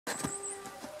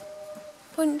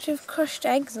bunch of crushed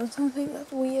eggs or something.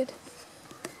 That's weird.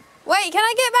 Wait, can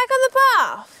I get back on the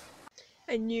path?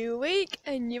 A new week,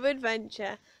 a new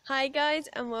adventure. Hi guys,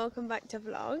 and welcome back to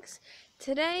vlogs.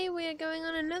 Today we are going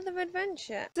on another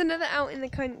adventure. It's another out in the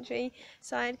country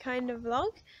side kind of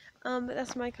vlog, but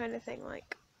that's my kind of thing.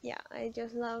 Like, yeah, I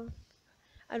just love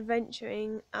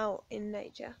adventuring out in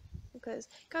nature because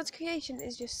God's creation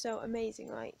is just so amazing.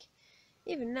 Like,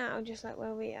 even now, just like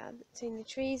where we are, seeing the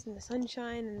trees and the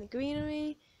sunshine and the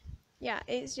greenery, yeah,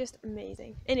 it's just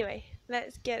amazing. Anyway,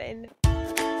 let's get in.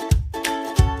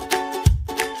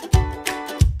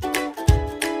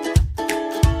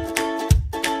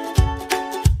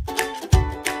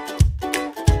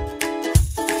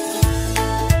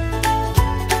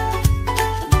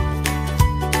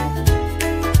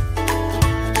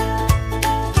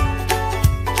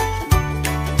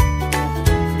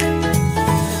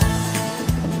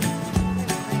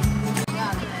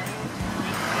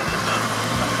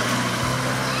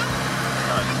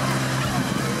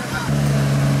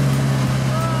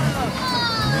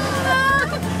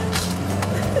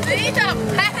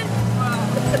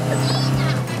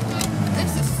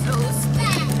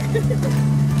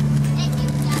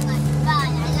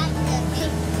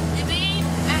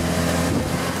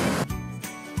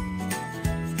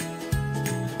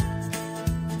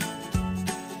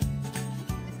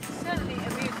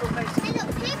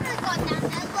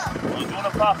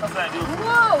 Park up there,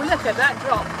 whoa, look at that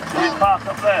drop. Can you park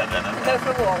up there then? And go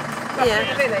for a walk. Yeah.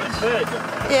 The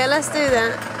village. Yeah, let's do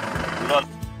that.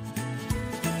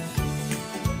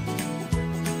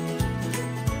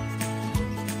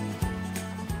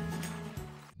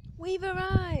 We've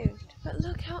arrived, but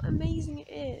look how amazing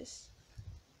it is.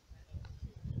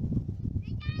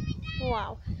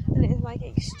 Wow. And it is like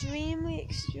extremely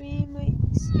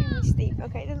steep.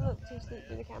 Okay, it doesn't look too steep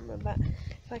with the camera, but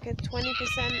it's like a 20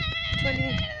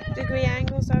 degree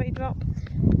angle, sorry, drop.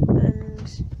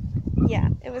 And yeah,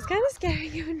 it was kind of scary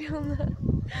going down that.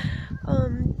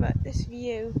 But this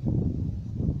view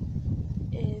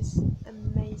is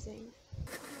amazing.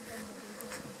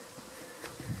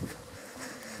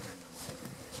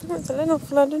 Oh, it's a little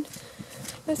flooded,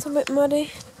 a little bit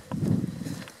muddy.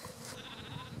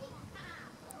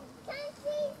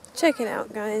 Check it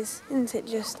out, guys. Isn't it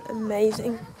just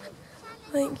amazing?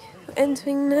 Like, we're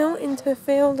entering now into a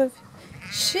field of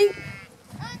sheep.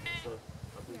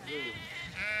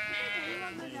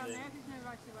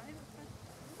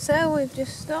 So we've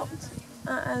just stopped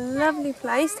at a lovely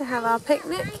place to have our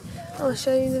picnic. I'll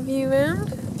show you the view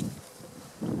round.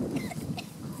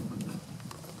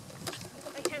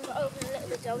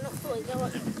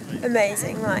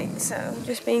 Amazing, right, so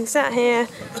just being sat here,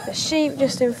 the sheep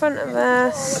just in front of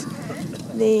us,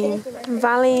 the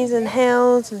valleys and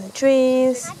hills and the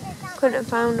trees. Couldn't have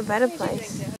found a better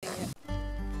place.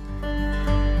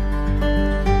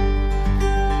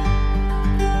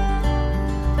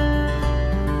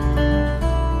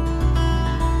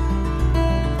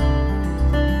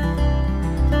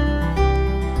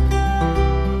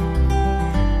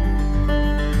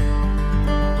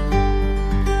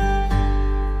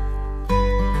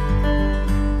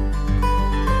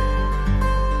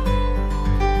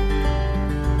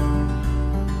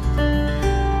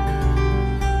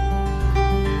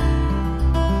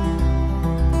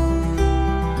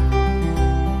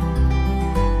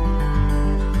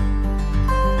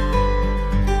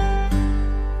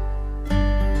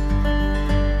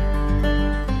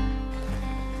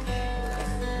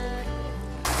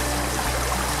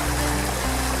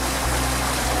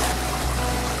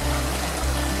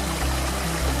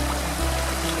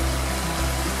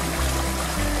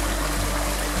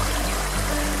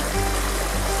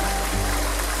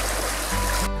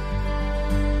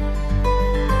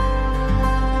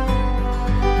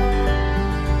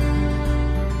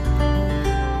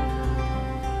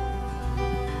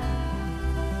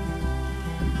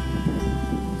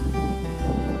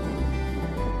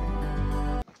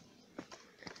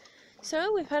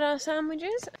 So we've had our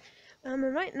sandwiches, and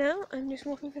right now I'm just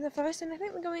walking through the forest, and I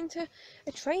think we're going to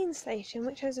a train station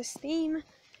which has a steam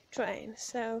train.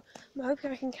 So I'm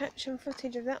hoping I can catch some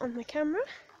footage of that on my camera.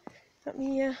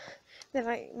 They're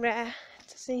like rare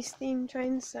to see steam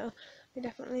trains, so they're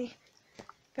definitely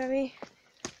very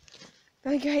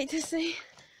great to see.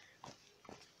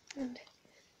 And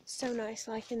so nice,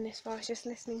 like in this forest, just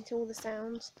listening to all the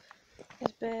sounds.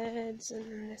 There's birds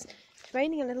and it's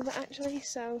raining a little bit actually,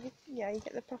 so yeah, you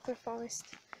get the proper forest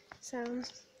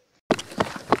sounds.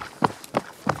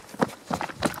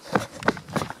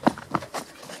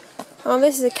 Oh,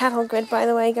 this is a cattle grid, by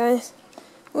the way, guys.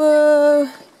 Whoa!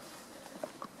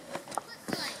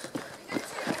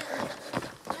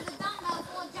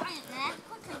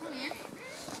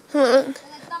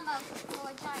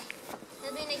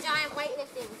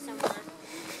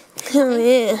 Oh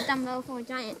yeah. A dumbbell for a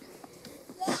giant.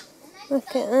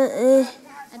 Look at that.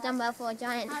 A dumbbell for a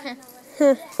giant.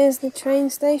 Here's the train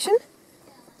station.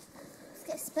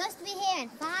 It's supposed to be here in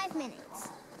 5 minutes.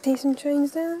 See some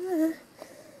trains down there.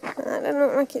 That doesn't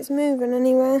look like it's moving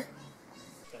anywhere.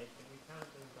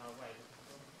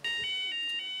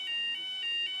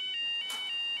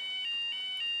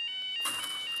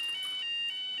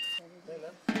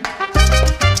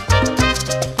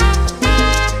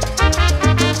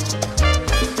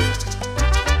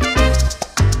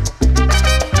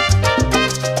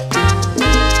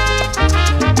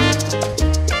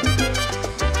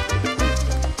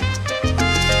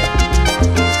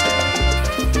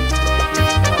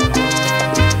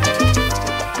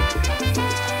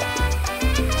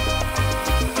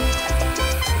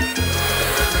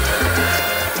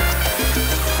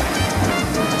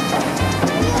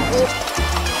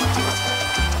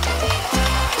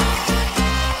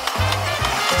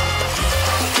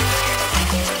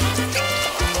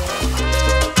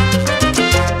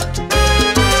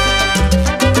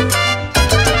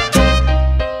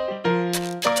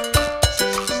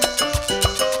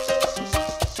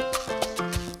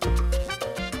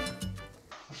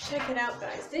 Check it out,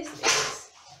 guys. This is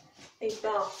a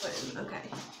bathroom. Okay,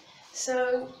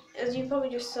 so as you probably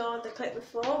just saw the clip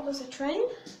before was a train,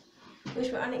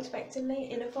 which were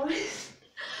unexpectedly in a forest.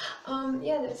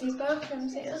 Yeah, there's these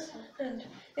bathrooms here, and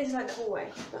this is like the hallway.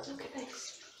 But look at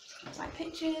this. It's like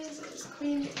pictures. It's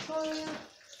Queen Victoria,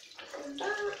 and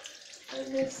that,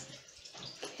 and there's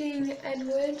King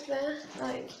Edward there.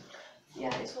 Like,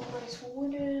 yeah, it's almost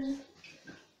wooden.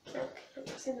 Look,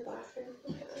 it's in the bathroom.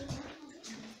 Look at that.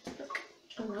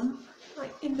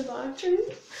 Like in the bathroom.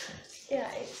 Yeah,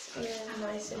 it's really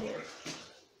nice in here.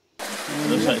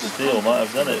 Looks like steel might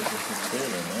have done it. It's steel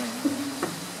in there.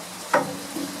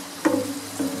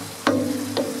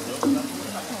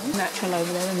 Natural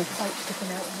over there and the pipe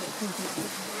sticking out.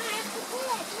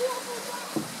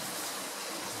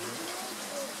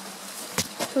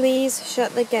 Please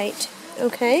shut the gate.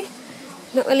 Okay.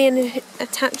 Not really any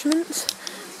attachments.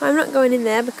 I'm not going in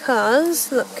there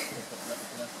because look.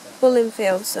 Bulling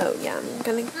field, so yeah, I'm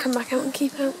gonna come back out and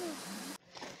keep out.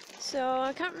 So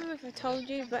I can't remember if I told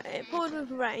you, but it poured with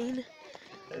rain,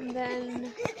 and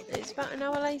then it's about an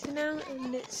hour later now,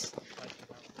 and it's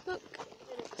look,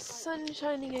 sun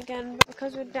shining again. But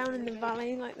because we're down in the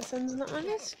valley, like the sun's not on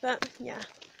us. But yeah,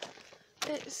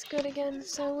 it's good again.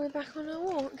 So we're back on our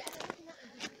walk,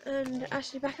 and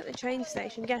actually back at the train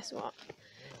station. Guess what?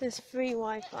 There's free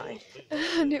Wi-Fi,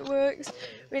 and it works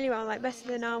really well, like better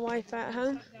than our Wi-Fi at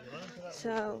home.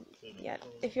 So yeah,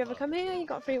 if you ever come here, you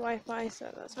got free Wi-Fi,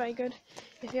 so that's very good.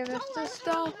 If you ever have to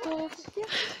stop or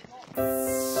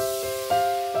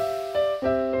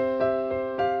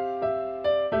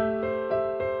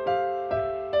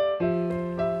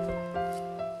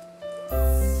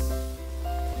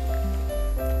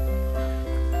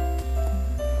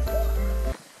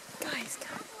Guys,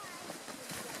 come.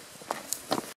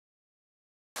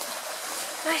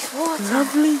 Nice water.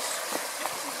 Lovely.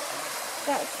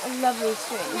 That's a lovely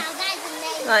stream. Now that's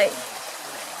amazing. Like,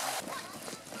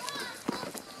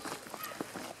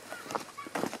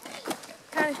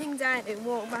 kind of things I do,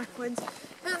 walk backwards. You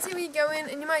can't see where you're going,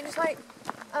 and you might just like,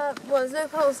 well, there's no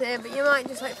puddles here, but you might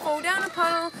just like fall down a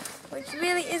puddle, which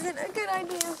really isn't a good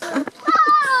idea. So. Bye!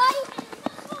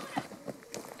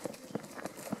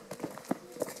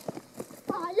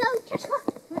 Oh, look, just what?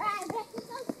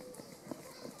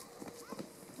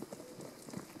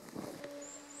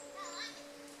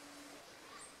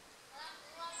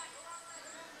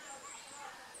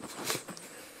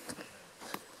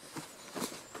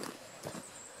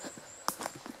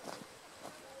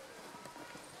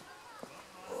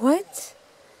 What?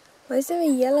 Why is there a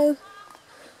yellow,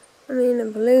 a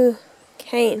blue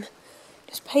cane?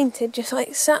 Just painted, just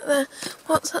like sat there.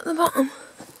 What's at the bottom?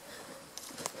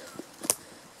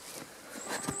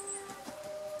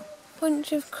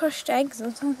 Bunch of crushed eggs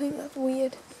or something, that's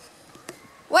weird.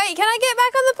 Wait, can I get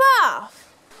back on the path?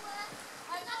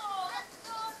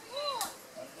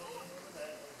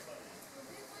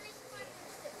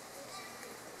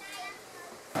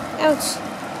 Ouch.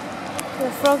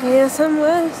 There's a frog here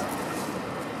somewhere.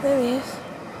 There he is.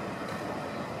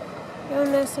 Go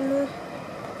in there somewhere.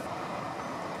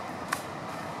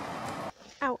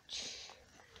 Ouch.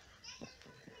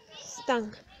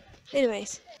 Stung.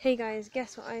 Anyways, hey guys,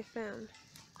 guess what I found?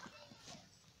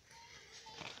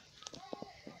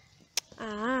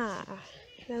 Ah,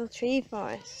 little tree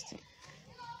forest.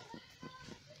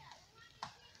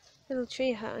 Little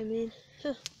tree hut, I mean.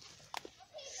 Huh.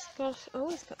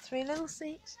 It's got 3 little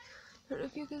seats. I don't know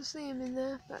if you can see them in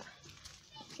there, but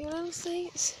a few little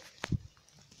seats.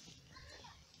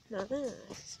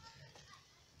 Nice.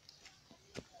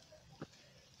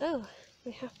 Oh,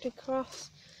 we have to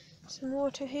cross some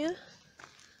water here.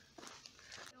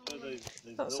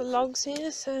 Lots of logs here,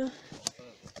 so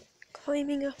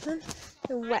climbing up them.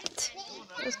 They're wet,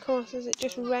 as course as it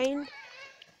just rained.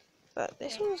 But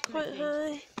this one's quite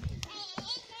high.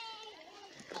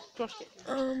 But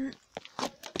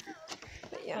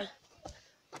yeah.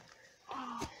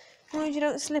 As long as you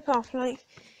don't slip off, like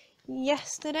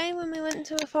yesterday when we went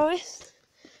to a forest,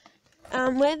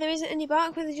 where there isn't any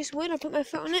bark, where there's just wood, I put my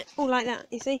foot on it, all like that,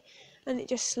 you see, and it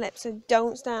just slips, so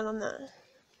don't stand on that.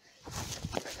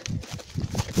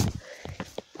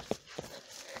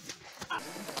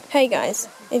 Hey guys,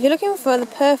 if you're looking for the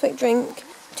perfect drink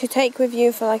to take with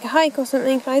you for like a hike or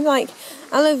something, I like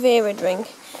aloe vera drink.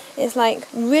 It's like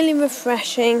really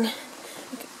refreshing.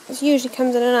 It usually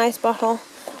comes in a nice bottle,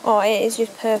 or it is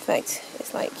just perfect.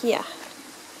 It's like, yeah.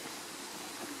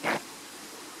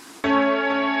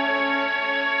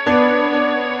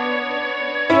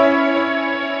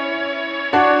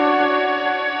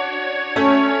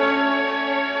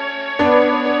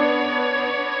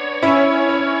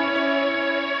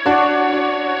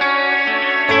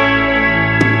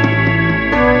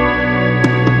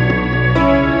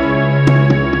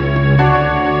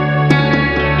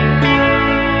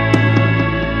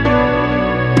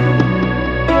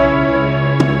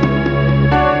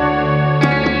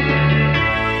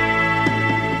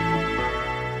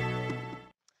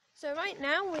 So right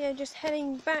now we are just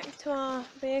heading back to our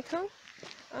vehicle.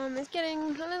 It's getting a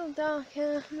little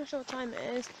darker. I'm not sure what time it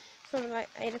is. It's probably like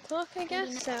 8 o'clock, I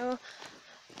guess. So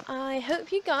I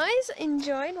hope you guys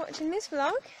enjoyed watching this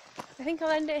vlog. I think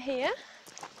I'll end it here,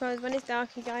 because when it's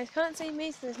dark you guys can't see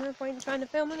me, so there's no point in trying to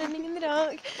film anything in the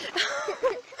dark.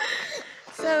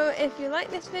 So if you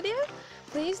like this video,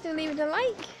 please do leave it a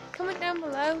like, comment down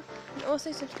below, and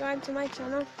also subscribe to my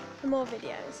channel for more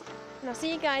videos. And I'll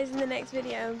see you guys in the next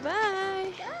video.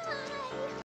 Bye! Bye.